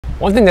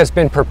One thing that's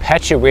been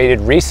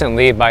perpetuated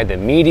recently by the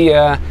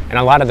media and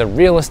a lot of the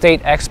real estate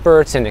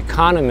experts and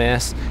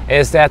economists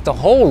is that the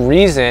whole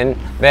reason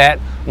that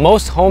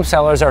most home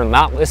sellers are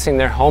not listing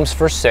their homes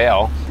for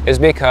sale is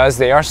because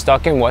they are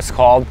stuck in what's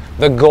called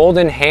the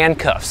golden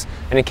handcuffs.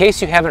 And in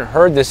case you haven't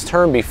heard this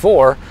term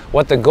before,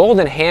 what the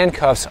golden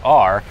handcuffs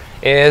are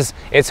is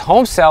it's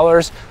home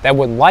sellers that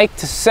would like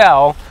to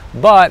sell,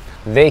 but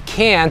they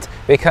can't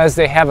because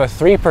they have a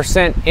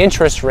 3%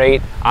 interest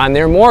rate on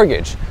their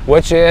mortgage,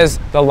 which is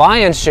the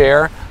lion's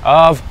share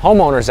of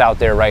homeowners out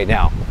there right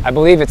now. I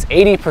believe it's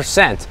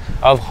 80%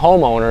 of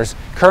homeowners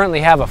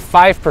currently have a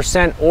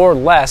 5% or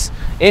less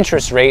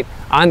interest rate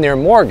on their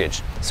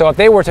mortgage. So if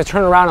they were to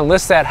turn around and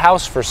list that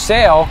house for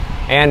sale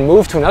and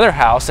move to another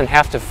house and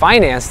have to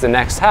finance the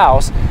next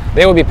house,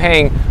 they would be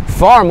paying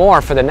far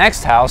more for the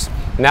next house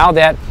now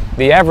that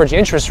the average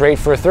interest rate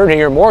for a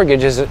 30-year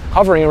mortgage is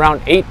hovering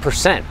around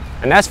 8%.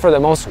 And that's for the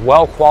most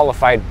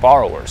well-qualified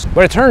borrowers.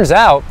 But it turns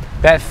out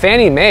that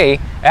Fannie Mae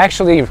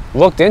actually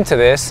looked into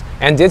this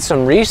and did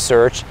some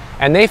research,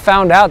 and they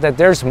found out that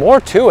there's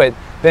more to it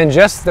than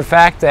just the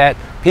fact that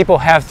people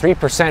have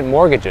 3%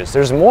 mortgages.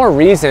 There's more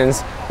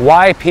reasons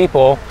why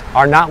people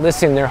are not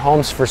listing their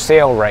homes for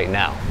sale right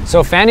now.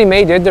 So Fannie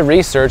Mae did the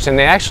research, and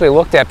they actually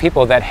looked at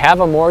people that have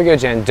a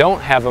mortgage and don't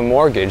have a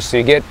mortgage. So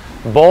you get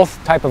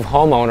both type of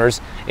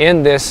homeowners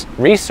in this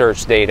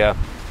research data.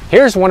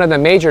 Here's one of the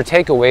major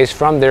takeaways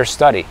from their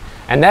study,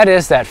 and that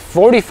is that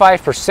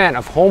 45%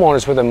 of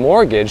homeowners with a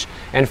mortgage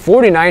and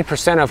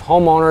 49% of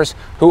homeowners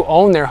who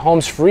own their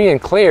homes free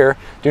and clear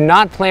do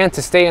not plan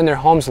to stay in their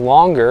homes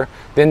longer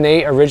than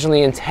they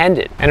originally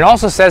intended. And it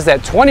also says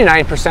that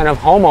 29% of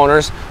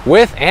homeowners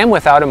with and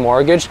without a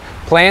mortgage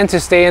plan to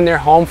stay in their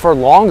home for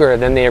longer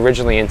than they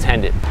originally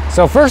intended.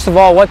 So first of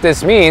all, what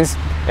this means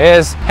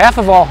is half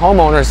of all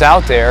homeowners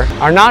out there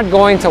are not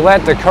going to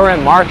let the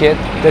current market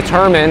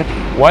determine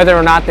whether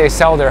or not they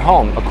sell their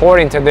home,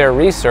 according to their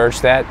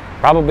research that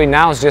probably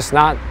now is just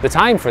not the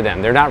time for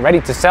them. They're not ready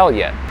to sell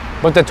yet.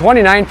 But the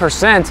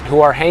 29%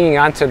 who are hanging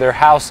on to their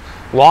house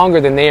longer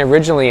than they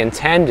originally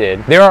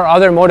intended, there are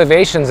other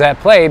motivations at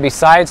play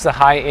besides the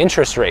high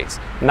interest rates.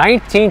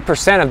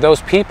 19% of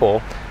those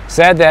people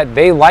said that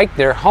they liked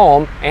their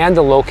home and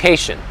the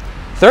location.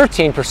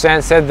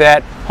 13% said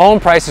that home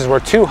prices were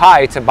too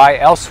high to buy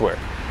elsewhere.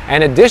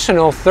 An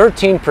additional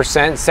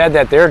 13% said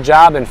that their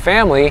job and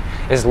family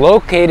is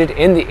located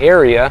in the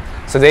area,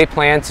 so they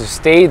plan to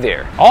stay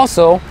there.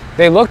 Also,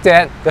 they looked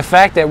at the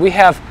fact that we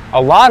have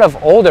a lot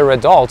of older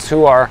adults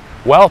who are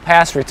well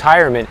past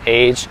retirement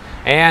age,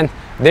 and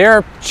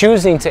they're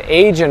choosing to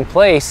age in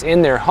place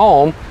in their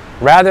home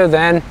rather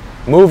than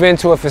move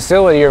into a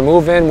facility or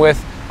move in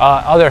with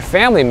other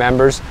family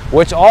members,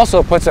 which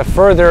also puts a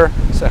further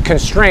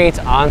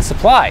constraint on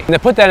supply. And to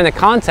put that into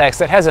context,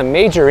 that has a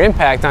major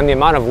impact on the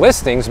amount of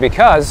listings,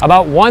 because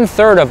about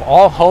 1/3 of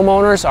all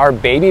homeowners are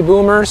baby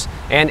boomers,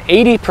 and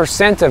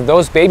 80% of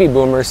those baby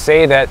boomers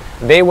say that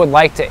they would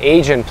like to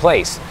age in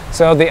place.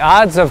 So the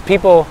odds of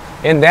people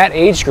in that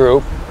age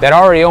group that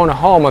already own a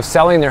home of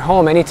selling their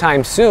home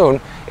anytime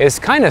soon is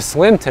kind of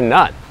slim to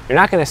none. You're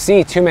not going to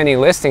see too many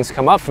listings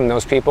come up from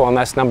those people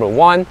unless, number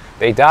one,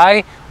 they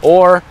die,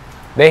 or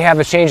they have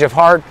a change of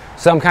heart,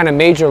 some kind of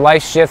major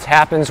life shift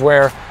happens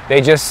where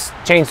they just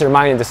change their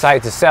mind and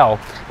decide to sell.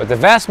 But the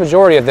vast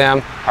majority of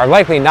them are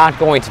likely not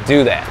going to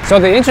do that. So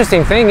the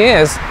interesting thing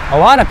is, a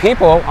lot of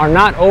people are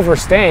not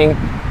overstaying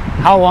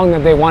how long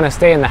that they want to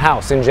stay in the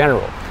house in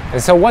general.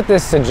 And so what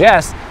this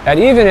suggests, that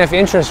even if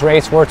interest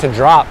rates were to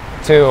drop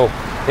to,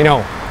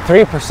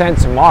 3%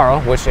 tomorrow,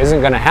 which isn't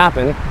going to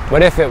happen,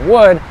 but if it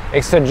would,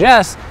 it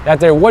suggests that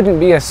there wouldn't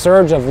be a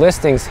surge of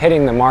listings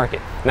hitting the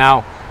market.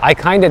 Now, I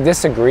kind of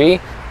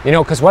disagree,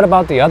 because what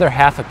about the other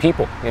half of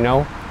people?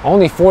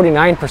 Only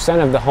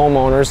 49% of the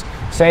homeowners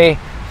say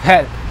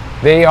that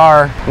they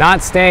are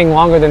not staying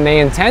longer than they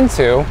intend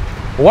to.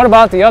 What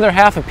about the other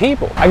half of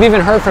people? I've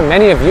even heard from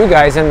many of you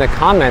guys in the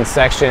comments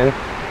section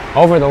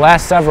over the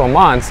last several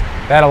months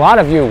that a lot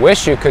of you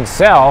wish you could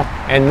sell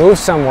and move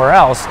somewhere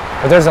else,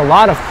 but there's a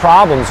lot of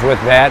problems with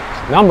that.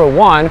 Number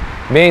one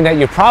being that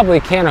you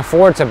probably can't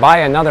afford to buy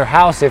another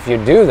house if you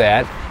do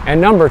that. And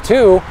number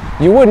two,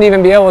 you wouldn't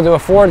even be able to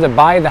afford to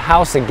buy the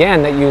house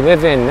again that you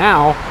live in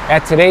now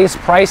at today's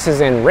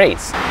prices and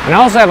rates. And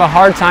I also have a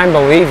hard time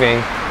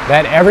believing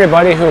that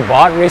everybody who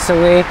bought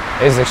recently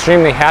is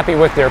extremely happy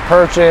with their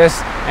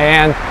purchase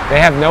and they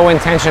have no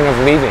intention of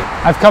leaving.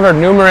 I've covered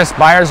numerous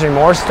buyer's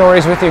remorse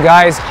stories with you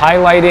guys,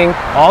 highlighting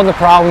all the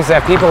problems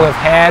that people have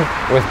had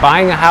with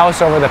buying a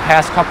house over the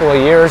past couple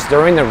of years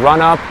during the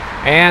run-up.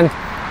 And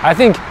I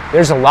think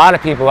there's a lot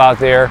of people out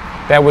there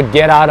that would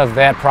get out of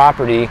that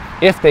property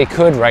if they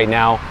could right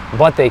now,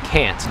 but they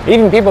can't.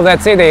 Even people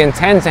that say they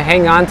intend to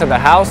hang on to the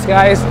house,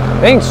 guys,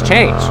 things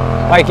change.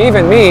 Like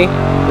even me,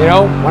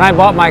 when I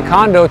bought my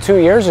condo 2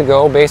 years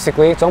ago,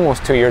 basically, it's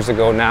almost 2 years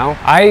ago now,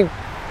 I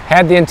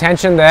had the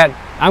intention that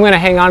I'm gonna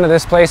hang on to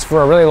this place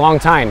for a really long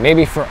time,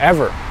 maybe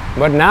forever.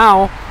 But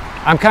now,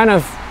 I'm kind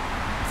of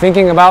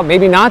thinking about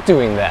maybe not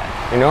doing that.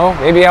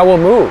 Maybe I will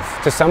move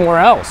to somewhere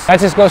else. That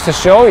just goes to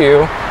show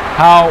you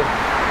how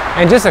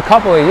in just a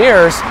couple of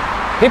years,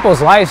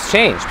 people's lives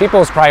change,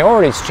 people's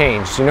priorities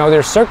change, you know,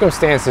 their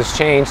circumstances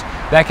change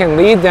that can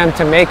lead them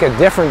to make a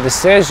different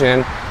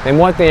decision than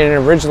what they had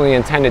originally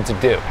intended to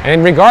do.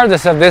 And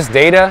regardless of this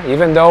data,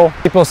 even though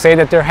people say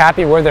that they're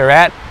happy where they're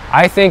at,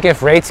 I think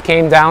if rates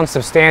came down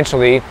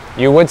substantially,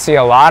 you would see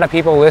a lot of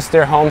people list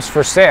their homes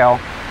for sale,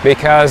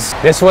 because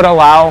this would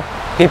allow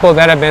people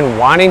that have been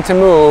wanting to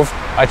move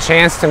a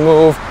chance to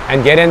move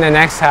and get in the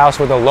next house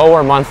with a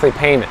lower monthly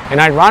payment.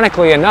 And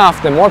ironically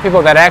enough, the more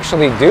people that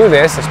actually do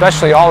this,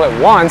 especially all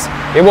at once,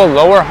 it will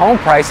lower home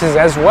prices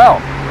as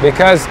well.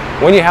 Because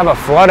when you have a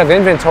flood of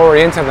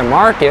inventory into the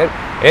market,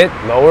 it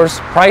lowers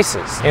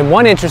prices. And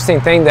one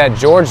interesting thing that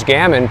George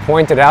Gammon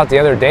pointed out the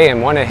other day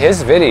in one of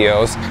his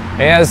videos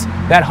is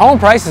that home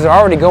prices are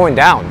already going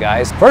down,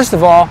 guys. First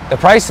of all, the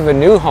price of a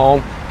new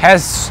home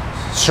has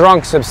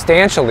shrunk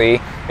substantially.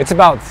 It's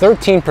about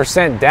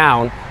 13%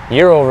 down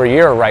year over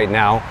year right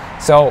now.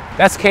 So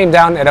that's came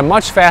down at a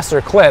much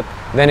faster clip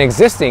than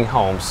existing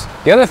homes.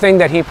 The other thing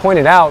that he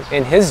pointed out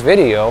in his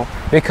video,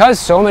 because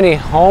so many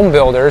home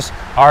builders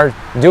are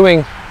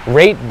doing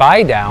rate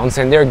buy downs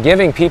and they're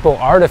giving people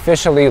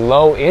artificially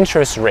low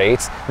interest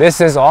rates, this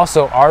is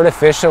also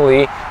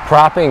artificially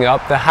propping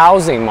up the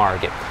housing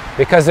market,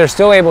 because they're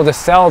still able to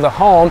sell the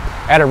home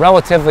at a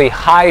relatively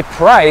high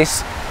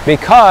price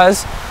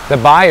because the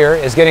buyer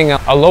is getting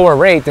a lower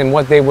rate than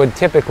what they would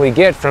typically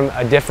get from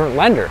a different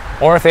lender,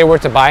 or if they were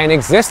to buy an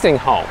existing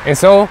home. And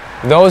so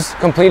those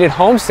completed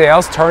home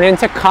sales turn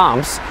into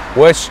comps,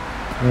 which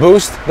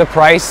boost the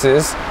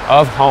prices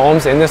of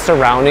homes in the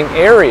surrounding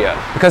area.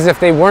 Because if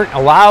they weren't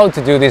allowed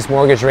to do these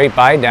mortgage rate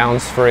buy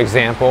downs, for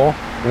example,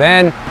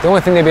 then the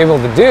only thing they'd be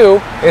able to do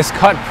is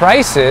cut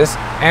prices,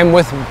 and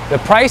with the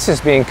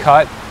prices being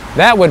cut,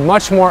 that would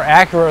much more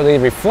accurately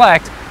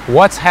reflect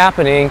what's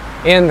happening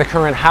in the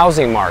current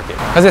housing market.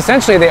 Because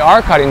essentially they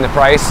are cutting the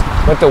price,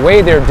 but the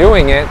way they're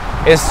doing it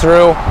is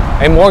through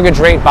a mortgage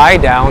rate buy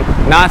down,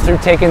 not through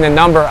taking the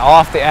number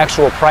off the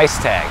actual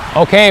price tag.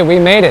 Okay, we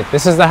made it.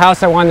 This is the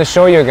house I wanted to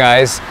show you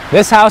guys.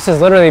 This house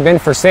has literally been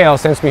for sale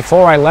since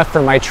before I left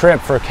for my trip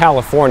for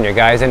California,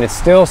 guys, and it's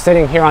still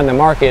sitting here on the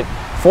market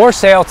for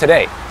sale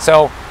today.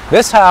 So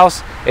this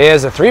house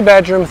is a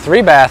 3-bedroom,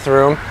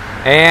 3-bathroom,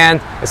 and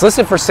it's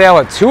listed for sale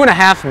at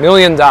 $2.5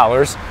 million.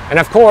 And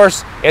of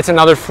course, it's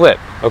another flip,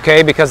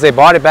 okay? Because they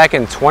bought it back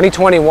in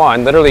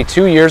 2021, literally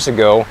 2 years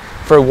ago,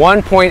 for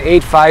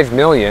 $1.85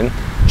 million.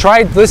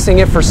 Tried listing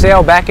it for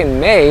sale back in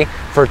May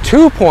for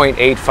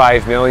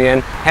 $2.85 million,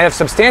 and have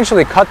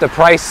substantially cut the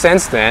price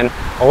since then,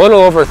 a little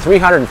over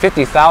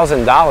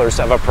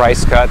 $350,000 of a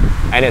price cut,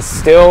 and it's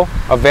still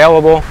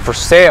available for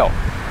sale.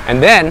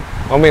 And then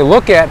when we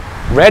look at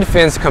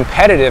Redfin's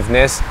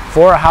competitiveness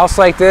for a house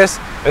like this,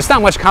 there's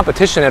not much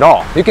competition at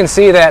all. You can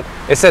see that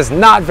it says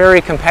not very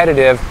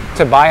competitive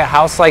to buy a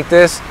house like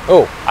this.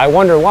 Oh, I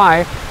wonder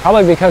why.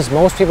 Probably because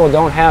most people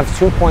don't have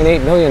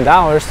 $2.8 million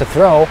to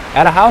throw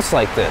at a house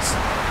like this.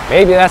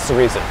 Maybe that's the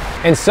reason.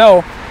 And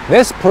so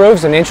this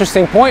proves an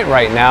interesting point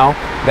right now,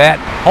 that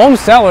home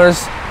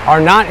sellers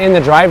are not in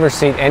the driver's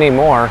seat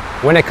anymore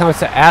when it comes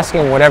to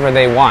asking whatever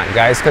they want,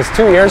 guys. Because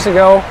 2 years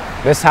ago,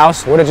 this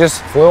house would have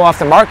just flew off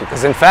the market,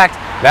 because in fact,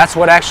 that's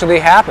what actually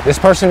happened. This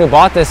person who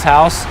bought this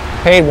house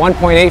paid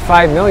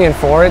 $1.85 million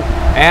for it,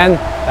 and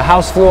the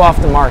house flew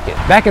off the market.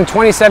 Back in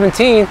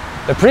 2017,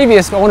 the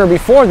previous owner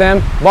before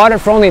them bought it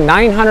for only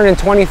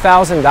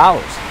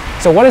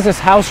 $920,000. So what is this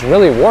house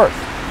really worth?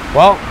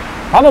 Well,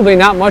 probably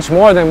not much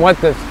more than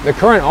what the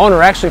current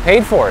owner actually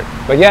paid for it,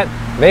 but yet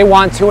they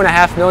want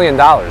 $2.5 million,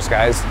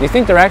 guys. Do you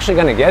think they're actually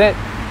gonna get it?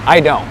 I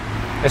don't.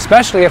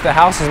 Especially if the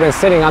house has been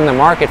sitting on the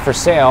market for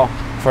sale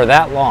for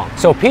that long.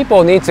 So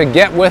people need to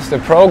get with the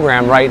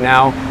program right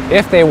now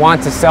if they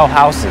want to sell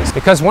houses.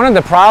 Because one of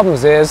the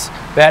problems is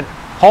that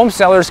home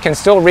sellers can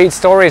still read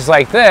stories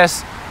like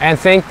this and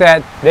think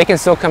that they can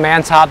still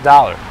command top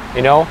dollar.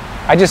 You know,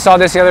 I just saw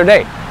this the other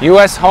day.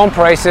 US home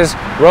prices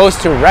rose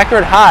to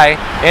record high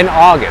in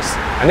August.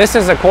 And this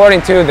is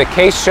according to the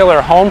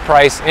Case-Shiller Home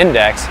Price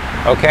Index,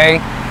 okay?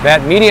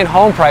 That median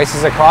home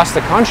prices across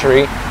the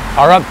country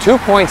are up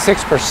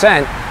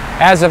 2.6%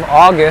 as of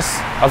August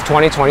of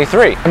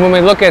 2023. And when we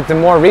look at the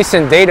more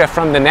recent data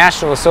from the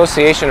National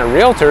Association of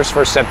Realtors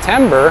for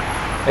September,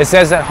 it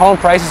says that home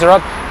prices are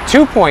up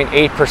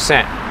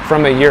 2.8%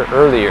 from a year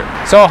earlier.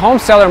 So a home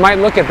seller might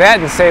look at that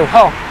and say,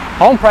 well,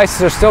 home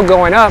prices are still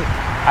going up.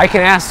 I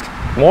can ask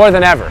more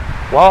than ever.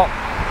 Well,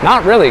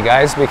 not really,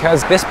 guys,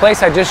 because this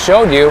place I just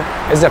showed you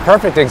is a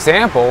perfect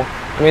example.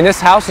 I mean, this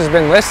house has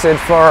been listed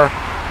for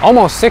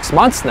almost 6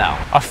 months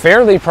now. A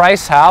fairly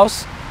priced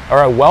house,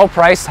 or a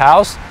well-priced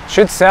house,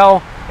 should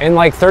sell in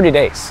like 30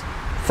 days,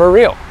 for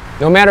real,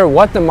 no matter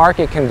what the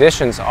market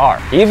conditions are,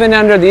 even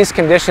under these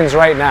conditions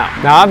right now.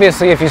 Now,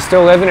 obviously, if you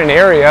still live in an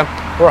area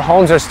where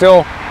homes are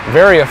still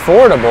very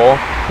affordable,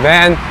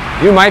 then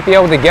you might be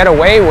able to get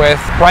away with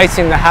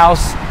pricing the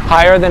house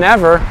higher than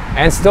ever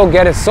and still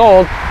get it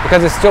sold,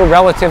 because it's still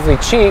relatively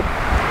cheap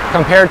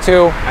compared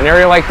to an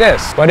area like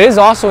this. But it is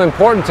also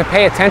important to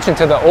pay attention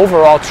to the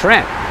overall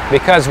trend,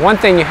 because one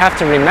thing you have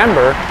to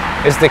remember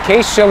is the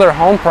Case-Shiller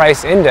Home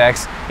Price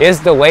Index is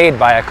delayed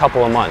by a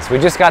couple of months. We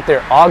just got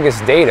their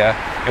August data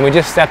and we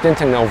just stepped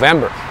into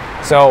November.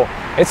 So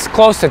it's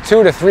close to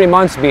 2 to 3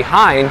 months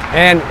behind.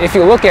 And if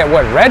you look at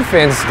what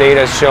Redfin's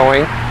data is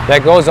showing,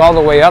 that goes all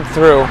the way up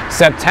through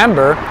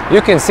September,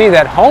 you can see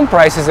that home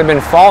prices have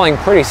been falling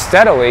pretty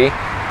steadily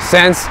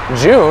since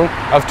June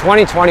of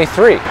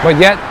 2023. But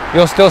yet,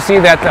 you'll still see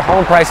that the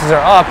home prices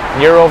are up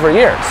year over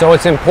year. So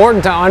it's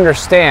important to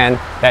understand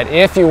that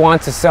if you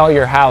want to sell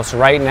your house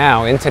right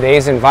now in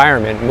today's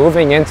environment,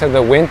 moving into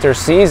the winter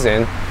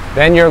season,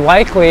 then you're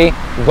likely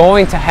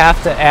going to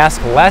have to ask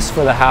less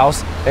for the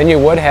house than you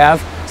would have,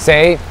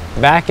 say,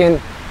 back in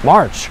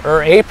March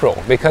or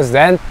April, because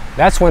then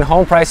that's when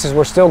home prices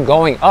were still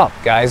going up,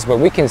 guys. But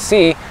we can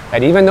see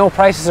that even though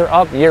prices are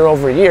up year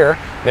over year,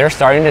 they're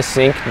starting to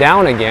sink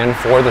down again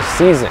for the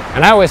season.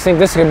 And I always think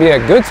this could be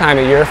a good time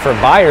of year for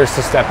buyers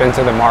to step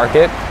into the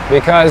market,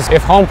 because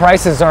if home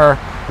prices are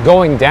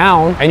going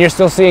down and you're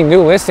still seeing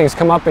new listings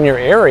come up in your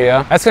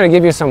area, that's going to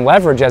give you some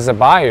leverage as a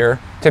buyer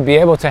to be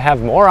able to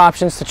have more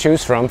options to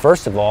choose from,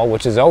 first of all,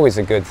 which is always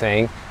a good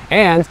thing.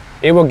 And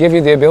it will give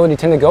you the ability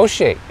to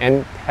negotiate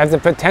and have the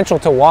potential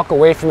to walk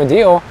away from a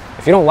deal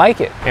if you don't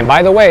like it. And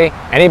by the way,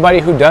 anybody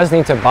who does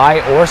need to buy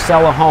or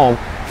sell a home,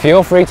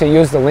 feel free to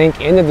use the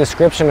link in the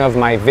description of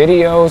my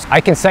videos.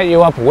 I can set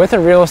you up with a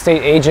real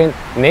estate agent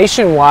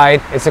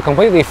nationwide. It's a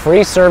completely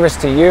free service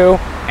to you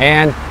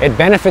and it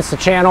benefits the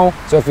channel.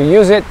 So if you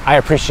use it, I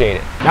appreciate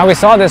it. Now, we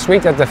saw this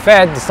week that the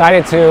Fed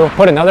decided to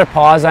put another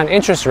pause on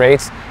interest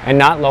rates and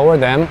not lower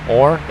them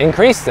or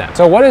increase them.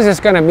 So what is this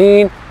going to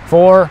mean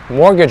for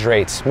mortgage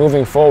rates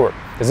moving forward?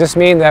 Does this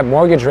mean that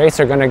mortgage rates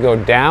are going to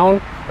go down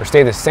or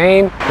stay the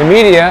same? The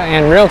media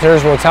and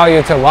realtors will tell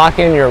you to lock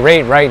in your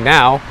rate right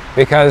now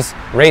because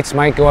rates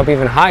might go up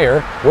even higher,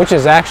 which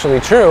is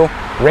actually true.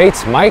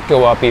 Rates might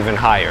go up even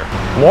higher.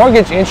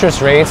 Mortgage interest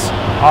rates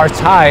are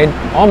tied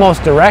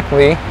almost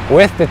directly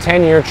with the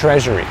 10-year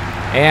Treasury.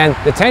 And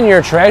the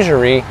 10-year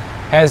Treasury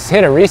has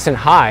hit a recent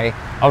high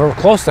of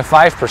close to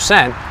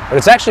 5%, but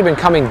it's actually been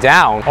coming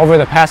down over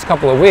the past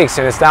couple of weeks,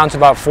 and it's down to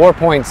about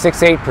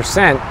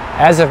 4.68%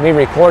 as of me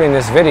recording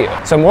this video.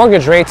 So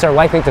mortgage rates are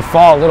likely to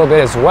fall a little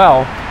bit as well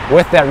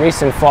with that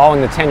recent fall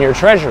in the 10-year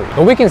Treasury.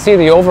 But we can see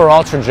the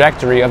overall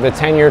trajectory of the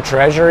 10-year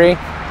Treasury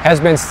has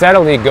been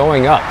steadily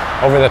going up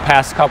over the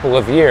past couple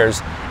of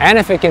years. And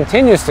if it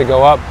continues to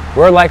go up,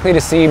 we're likely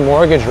to see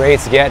mortgage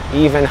rates get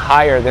even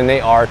higher than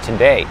they are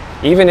today,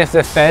 even if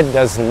the Fed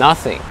does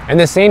nothing. And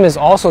the same is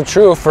also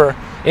true for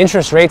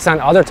interest rates on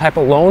other type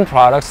of loan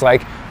products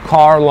like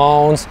car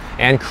loans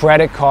and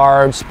credit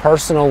cards,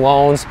 personal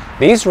loans.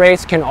 These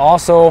rates can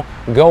also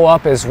go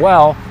up as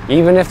well,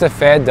 even if the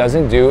Fed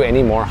doesn't do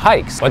any more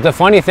hikes. But the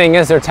funny thing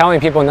is, they're telling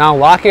people now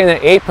lock in an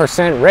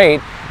 8% rate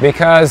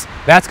because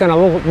that's going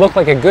to look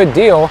like a good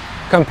deal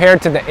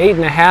compared to the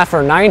 8.5%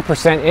 or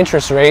 9%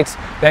 interest rates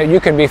that you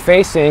could be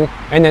facing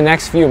in the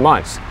next few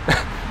months.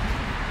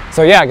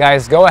 So yeah,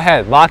 guys, go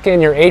ahead, lock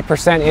in your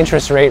 8%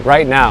 interest rate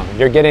right now.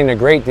 You're getting a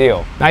great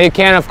deal. Now, you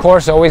can, of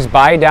course, always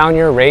buy down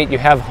your rate. You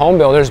have home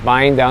builders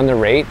buying down the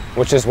rate,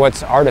 which is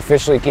what's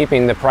artificially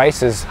keeping the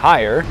prices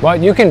higher. But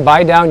you can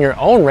buy down your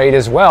own rate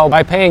as well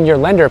by paying your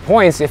lender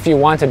points if you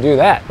want to do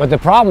that. But the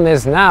problem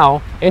is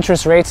now,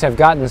 interest rates have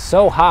gotten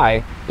so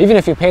high, even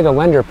if you pay the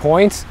lender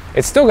points,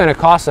 it's still going to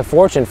cost a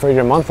fortune for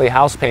your monthly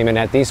house payment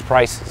at these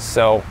prices.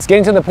 So it's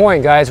getting to the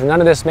point, guys, where none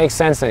of this makes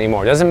sense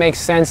anymore. It doesn't make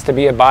sense to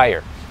be a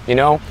buyer. You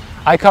know,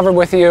 I covered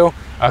with you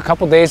a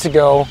couple days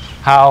ago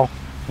how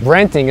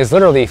renting is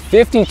literally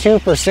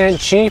 52%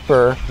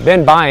 cheaper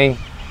than buying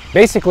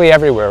basically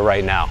everywhere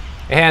right now.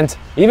 And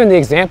even the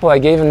example I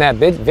gave in that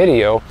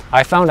video,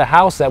 I found a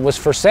house that was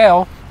for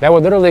sale that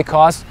would literally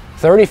cost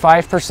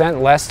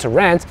 35% less to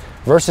rent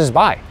versus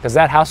buy, because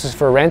that house is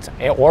for rent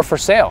or for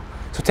sale.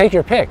 So take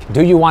your pick.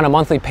 Do you want a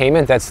monthly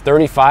payment that's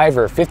 35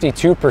 or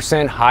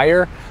 52%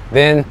 higher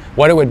than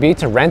what it would be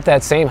to rent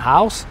that same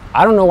house?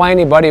 I don't know why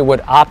anybody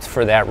would opt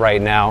for that right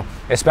now,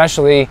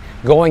 especially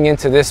going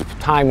into this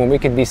time when we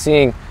could be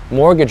seeing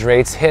mortgage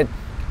rates hit,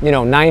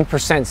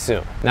 9%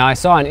 soon. Now, I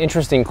saw an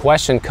interesting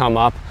question come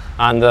up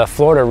on the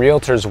Florida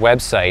Realtors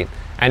website,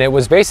 and it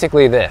was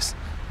basically this.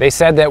 They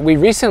said that we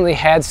recently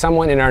had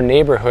someone in our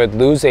neighborhood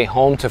lose a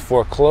home to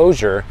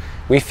foreclosure.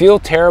 We feel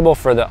terrible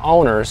for the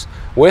owners.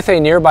 With a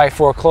nearby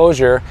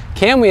foreclosure,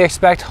 can we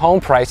expect home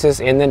prices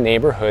in the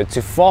neighborhood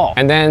to fall?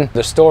 And then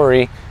the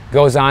story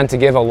goes on to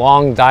give a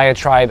long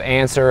diatribe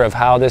answer of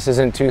how this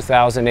isn't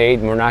 2008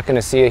 and we're not going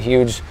to see a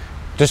huge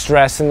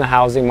distress in the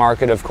housing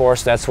market. Of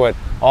course, that's what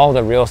all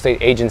the real estate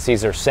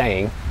agencies are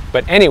saying.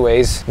 But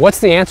anyways,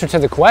 what's the answer to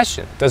the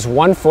question? Does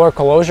one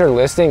foreclosure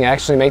listing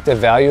actually make the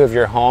value of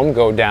your home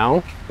go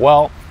down?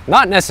 Well,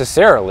 not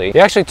necessarily. They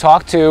actually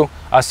talked to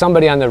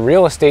somebody on the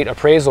real estate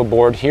appraisal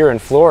board here in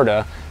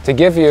Florida to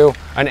give you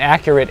an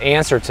accurate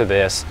answer to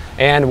this.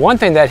 And one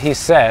thing that he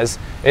says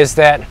is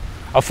that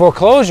a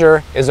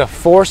foreclosure is a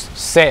forced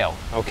sale,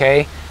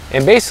 okay?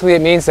 And basically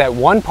it means that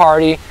one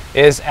party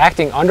is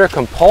acting under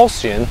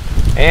compulsion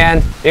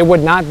and it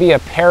would not be a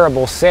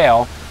parable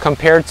sale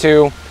compared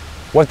to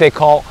what they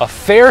call a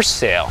fair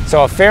sale.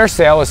 So a fair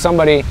sale is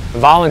somebody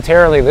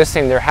voluntarily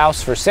listing their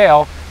house for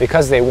sale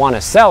because they want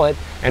to sell it,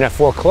 and a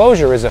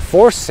foreclosure is a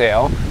forced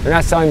sale. They're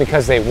not selling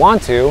because they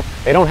want to,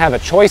 they don't have a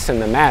choice in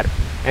the matter.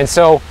 And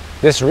so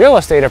this real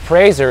estate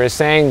appraiser is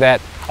saying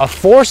that a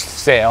forced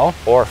sale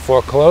or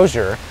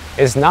foreclosure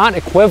is not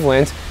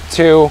equivalent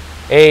to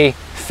a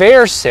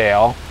fair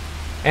sale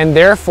and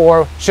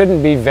therefore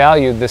shouldn't be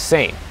valued the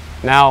same.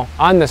 Now,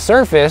 on the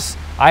surface,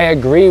 I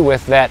agree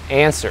with that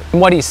answer.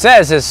 And what he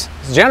says is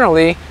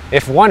generally,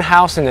 if one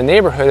house in the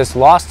neighborhood is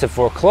lost to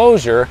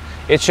foreclosure,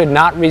 it should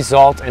not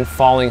result in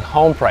falling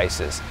home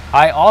prices.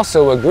 I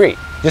also agree.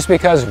 Just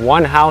because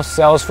one house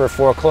sells for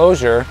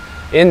foreclosure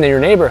in your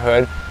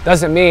neighborhood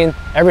doesn't mean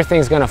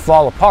everything's going to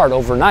fall apart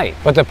overnight.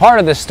 But the part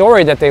of the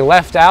story that they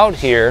left out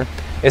here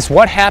is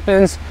what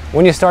happens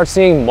when you start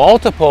seeing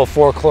multiple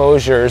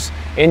foreclosures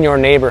in your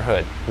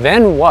neighborhood.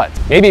 Then what?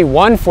 Maybe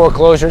one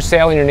foreclosure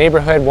sale in your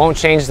neighborhood won't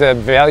change the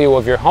value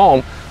of your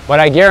home,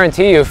 but I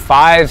guarantee you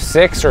 5,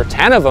 6, or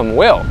 10 of them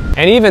will.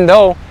 And even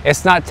though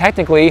it's not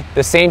technically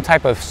the same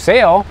type of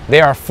sale,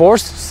 they are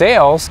forced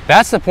sales,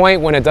 that's the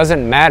point when it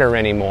doesn't matter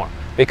anymore.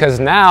 Because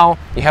now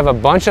you have a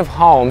bunch of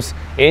homes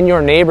in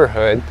your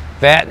neighborhood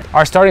that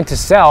are starting to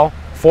sell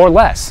for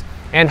less.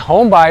 And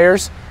home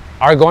buyers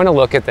are going to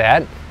look at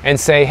that and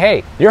say,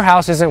 hey, your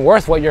house isn't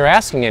worth what you're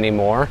asking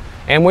anymore.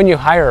 And when you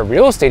hire a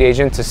real estate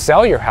agent to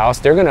sell your house,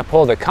 they're going to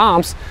pull the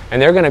comps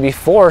and they're going to be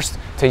forced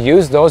to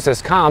use those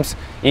as comps,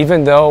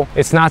 even though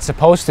it's not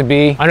supposed to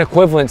be an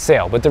equivalent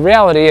sale. But the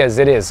reality is,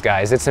 it is,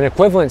 guys. It's an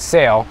equivalent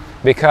sale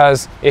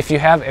because if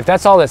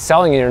that's all that's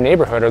selling in your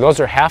neighborhood, or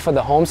those are half of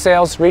the home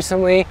sales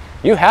recently,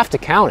 you have to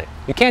count it.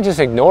 You can't just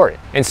ignore it.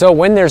 And so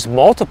when there's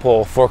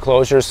multiple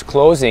foreclosures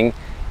closing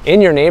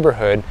in your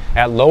neighborhood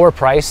at lower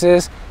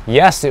prices,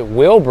 yes, it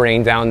will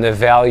bring down the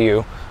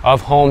value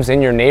of homes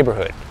in your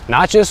neighborhood.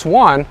 Not just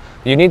one,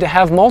 you need to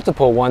have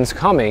multiple ones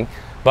coming,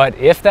 but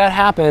if that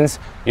happens,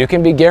 you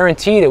can be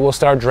guaranteed it will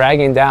start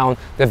dragging down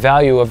the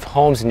value of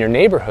homes in your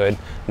neighborhood,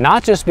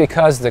 not just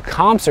because the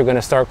comps are going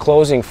to start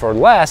closing for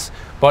less,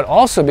 but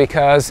also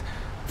because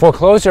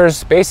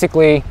foreclosures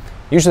basically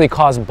usually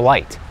cause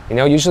blight. You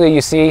know, usually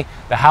you see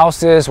the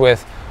houses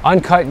with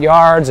uncut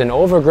yards and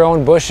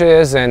overgrown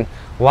bushes and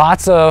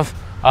lots of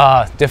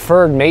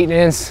deferred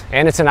maintenance,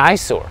 and it's an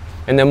eyesore.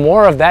 And the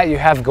more of that you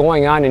have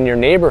going on in your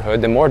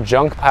neighborhood, the more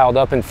junk piled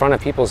up in front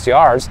of people's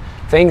yards,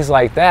 things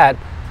like that,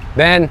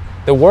 then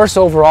the worse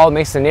overall it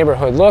makes the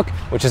neighborhood look,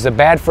 which is a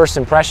bad first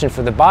impression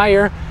for the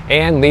buyer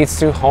and leads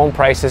to home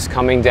prices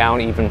coming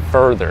down even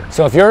further.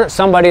 So if you're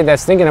somebody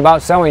that's thinking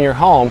about selling your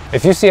home,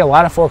 if you see a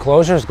lot of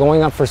foreclosures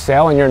going up for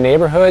sale in your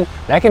neighborhood,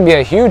 that can be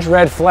a huge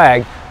red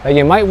flag that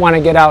you might want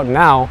to get out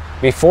now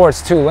before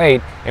it's too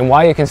late, and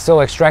while you can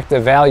still extract the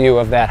value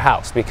of that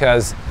house.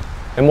 Because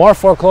the more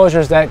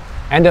foreclosures that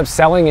end up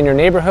selling in your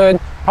neighborhood,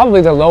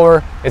 probably the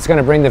lower it's going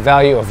to bring the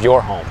value of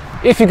your home.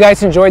 If you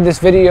guys enjoyed this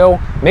video,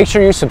 make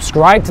sure you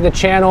subscribe to the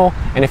channel,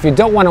 and if you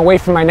don't want to wait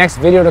for my next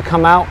video to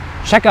come out,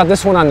 check out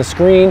this one on the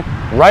screen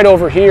right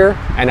over here,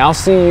 and I'll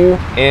see you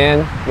in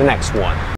the next one.